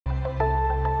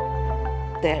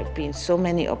There have been so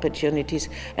many opportunities,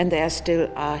 and there still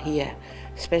are here,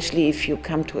 especially if you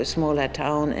come to a smaller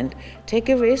town and take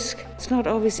a risk. It's not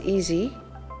always easy,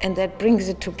 and that brings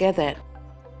it together.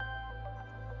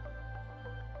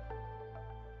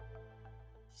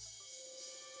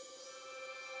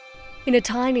 In a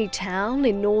tiny town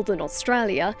in northern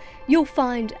Australia, you'll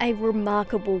find a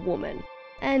remarkable woman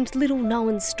and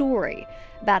little-known story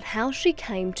about how she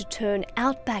came to turn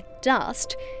outback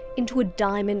dust into a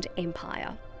diamond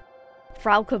empire.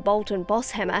 Frauke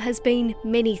Bolton-Boshammer has been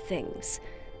many things: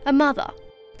 a mother,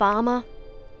 farmer,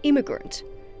 immigrant,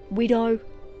 widow,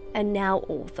 and now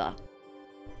author.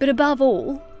 But above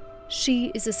all,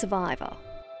 she is a survivor.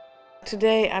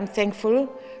 Today I'm thankful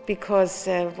because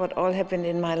what all happened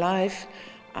in my life,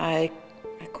 I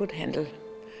could handle.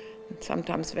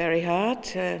 Sometimes very hard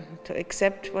to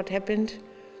accept what happened.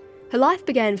 Her life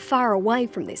began far away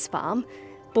from this farm,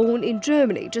 born in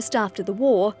Germany just after the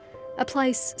war, a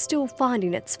place still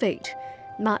finding its feet,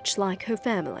 much like her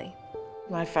family.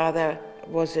 My father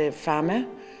was a farmer,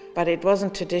 but it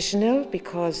wasn't traditional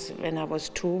because when I was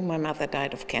 2, my mother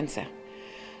died of cancer.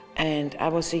 And I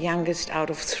was the youngest out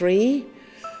of 3,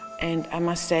 and I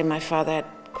must say my father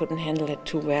couldn't handle it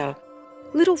too well.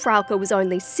 Little Frauke was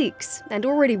only 6 and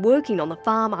already working on the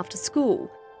farm after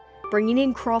school, bringing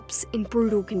in crops in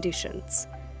brutal conditions.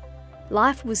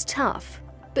 Life was tough,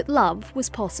 but love was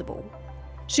possible.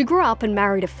 She grew up and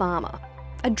married a farmer,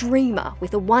 a dreamer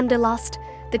with a wanderlust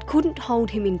that couldn't hold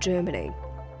him in Germany.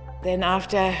 Then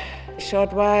after a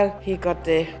short while, he got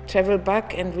the travel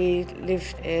bug, and we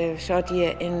lived a short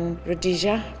year in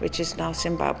Rhodesia, which is now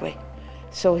Zimbabwe.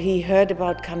 So he heard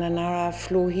about Kununurra,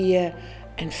 flew here,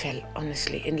 and fell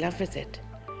honestly in love with it.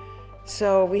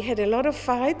 So we had a lot of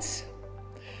fights,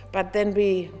 but then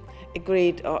we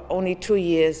agreed only 2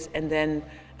 years, and then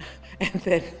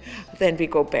we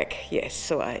go back. Yes,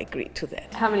 so I agreed to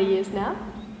that. How many years now?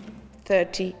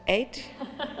 38.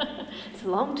 It's a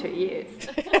long 2 years.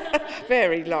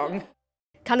 Very long.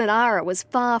 Kununurra was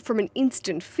far from an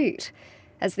instant fit.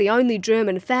 As the only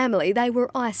German family, they were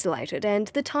isolated, and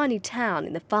the tiny town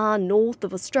in the far north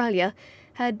of Australia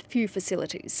had few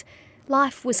facilities.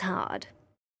 Life was hard.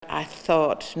 I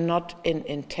thought not an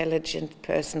intelligent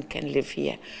person can live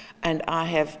here. And I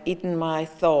have eaten my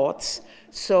thoughts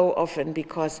so often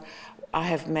because I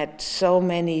have met so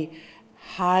many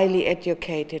highly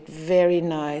educated, very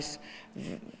nice,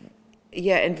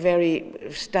 and very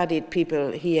studied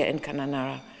people here in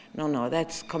Kununurra. No,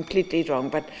 that's completely wrong.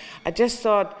 But I just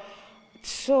thought,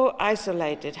 so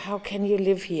isolated, how can you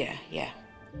live here? Yeah.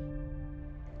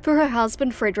 For her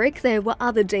husband, Frederick, there were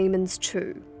other demons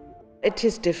too. It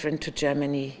is different to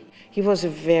Germany. He was a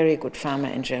very good farmer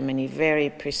in Germany, very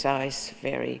precise,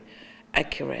 very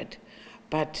accurate.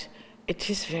 But it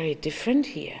is very different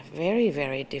here, very,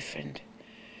 very different.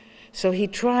 So he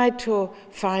tried to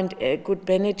find a good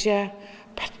manager,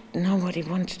 but nobody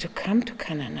wanted to come to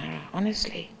Kununurra,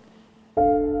 honestly.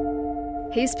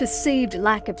 His perceived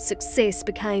lack of success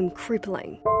became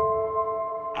crippling.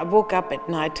 I woke up at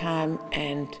night time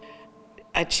and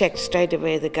I checked straight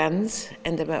away the guns,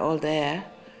 and they were all there.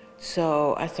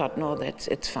 So I thought, no,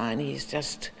 it's fine. He's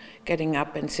just getting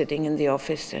up and sitting in the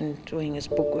office and doing his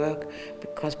bookwork,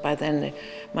 because by then the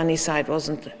money side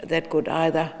wasn't that good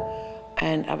either.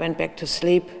 And I went back to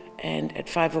sleep, and at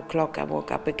 5 o'clock I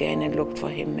woke up again and looked for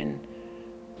him,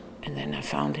 and then I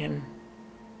found him.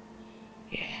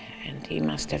 Yeah, and he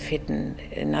must have hidden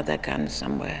another gun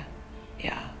somewhere.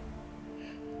 Yeah.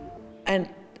 And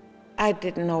I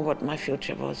didn't know what my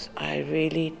future was. I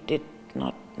really did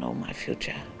not know my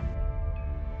future.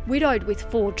 Widowed with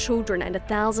 4 children and a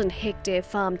 1,000-hectare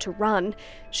farm to run,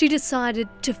 she decided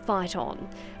to fight on,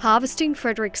 harvesting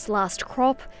Frederick's last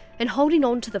crop and holding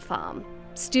on to the farm,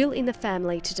 still in the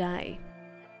family today.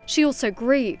 She also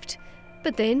grieved,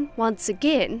 but then, once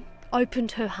again,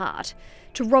 opened her heart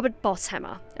to Robert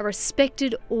Boshammer, a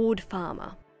respected Ord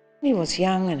farmer. He was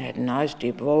young and had a nice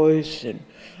deep voice, and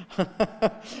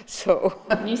so...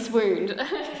 You swooned.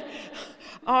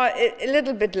 A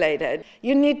little bit later.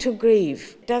 You need to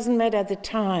grieve. It doesn't matter the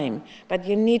time, but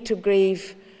you need to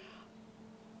grieve,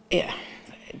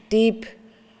 deep,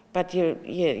 but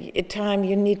at time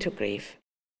you need to grieve.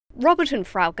 Robert and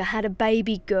Frauke had a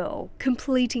baby girl,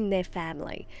 completing their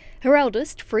family. Her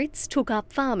eldest, Fritz, took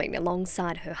up farming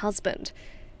alongside her husband.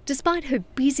 Despite her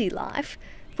busy life,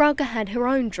 Frauke had her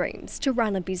own dreams to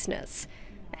run a business.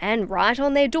 And right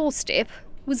on their doorstep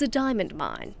was a diamond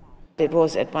mine. It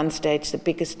was at one stage the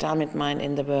biggest diamond mine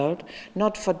in the world,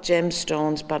 not for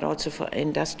gemstones, but also for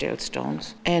industrial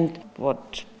stones. And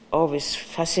what always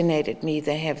fascinated me,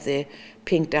 they have the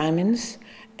pink diamonds,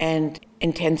 and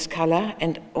intense color,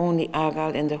 and only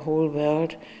Argyle in the whole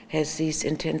world has these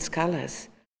intense colors.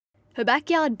 Her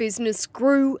backyard business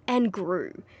grew and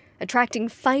grew, attracting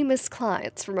famous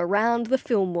clients from around the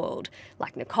film world,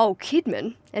 like Nicole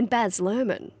Kidman and Baz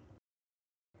Luhrmann.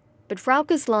 But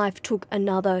Frauke's life took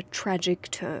another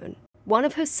tragic turn. One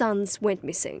of her sons went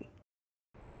missing.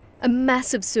 A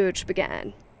massive search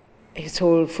began. His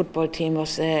whole football team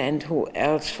was there, and who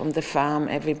else from the farm,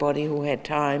 everybody who had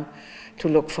time to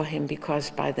look for him,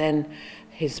 because by then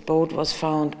his boat was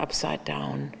found upside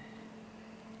down.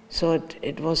 So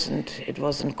it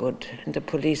wasn't good. And the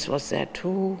police was there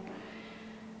too.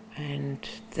 And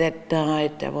that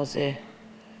night there was a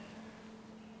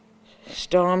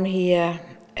storm here,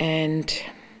 and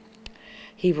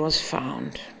he was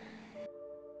found.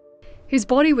 His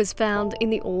body was found in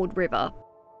the Ord River,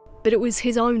 but it was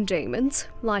his own demons,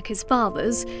 like his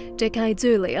father's, decades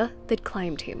earlier, that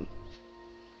claimed him.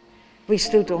 We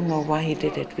still don't know why he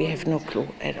did it. We have no clue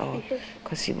at all,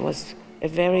 because he was a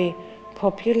very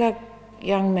popular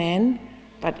young man,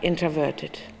 but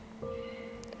introverted.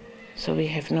 So we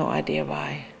have no idea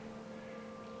why.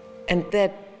 And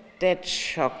that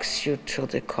shocks you to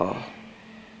the core.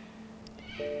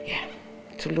 Yeah,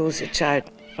 to lose a child.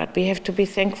 But we have to be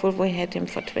thankful we had him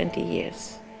for 20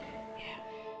 years. Yeah.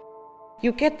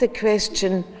 You get the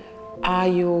question, are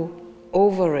you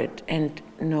over it? And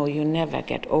no, you never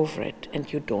get over it.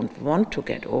 And you don't want to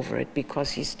get over it,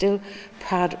 because he's still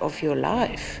part of your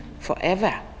life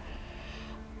forever.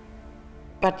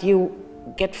 But you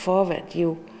get forward,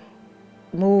 you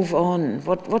move on.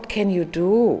 What can you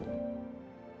do?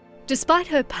 Despite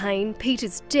her pain,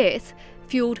 Peter's death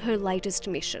fueled her latest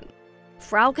mission.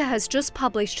 Frauke has just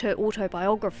published her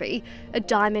autobiography, A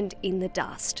Diamond in the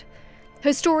Dust.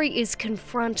 Her story is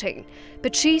confronting,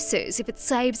 but she says if it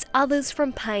saves others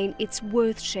from pain, it's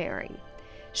worth sharing.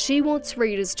 She wants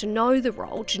readers to know the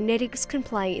role genetics can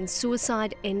play in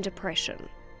suicide and depression.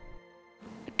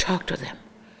 Talk to them.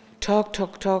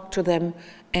 Talk to them,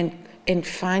 and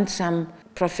find some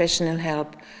professional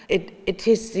help. It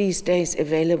is these days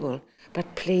available,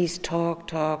 but please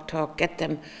talk. Get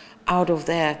them out of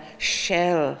their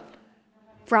shell.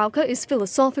 Frauke is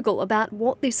philosophical about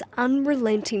what this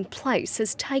unrelenting place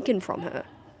has taken from her,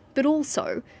 but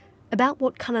also about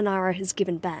what Kununurra has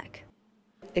given back.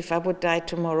 If I would die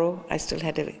tomorrow, I still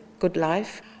had a good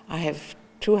life. I have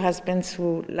 2 husbands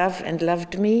who love and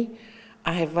loved me.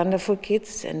 I have wonderful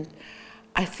kids, and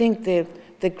I think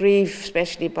the grief,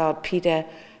 especially about Peter,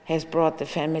 has brought the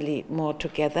family more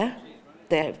together.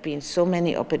 There have been so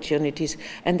many opportunities,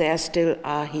 and there still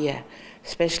are here,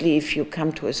 especially if you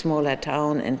come to a smaller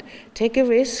town and take a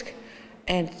risk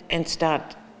and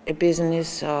start a business.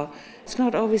 So it's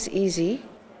not always easy,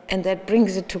 and that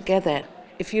brings it together.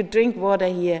 If you drink water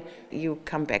here, you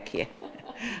come back here.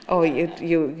 Or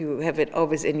you have it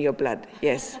always in your blood.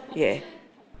 Yes, yeah.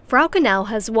 Frauke now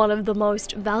has one of the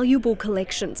most valuable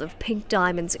collections of pink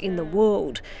diamonds in the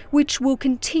world, which will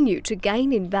continue to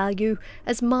gain in value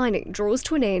as mining draws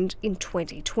to an end in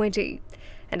 2020.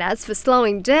 And as for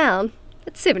slowing down,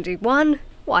 at 71,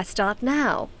 why start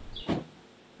now?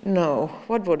 No,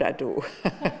 what would I do?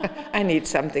 I need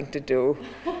something to do.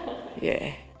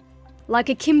 Yeah. Like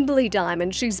a Kimberley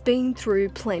diamond, she's been through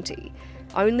plenty,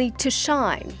 only to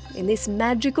shine in this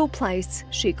magical place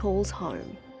she calls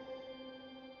home.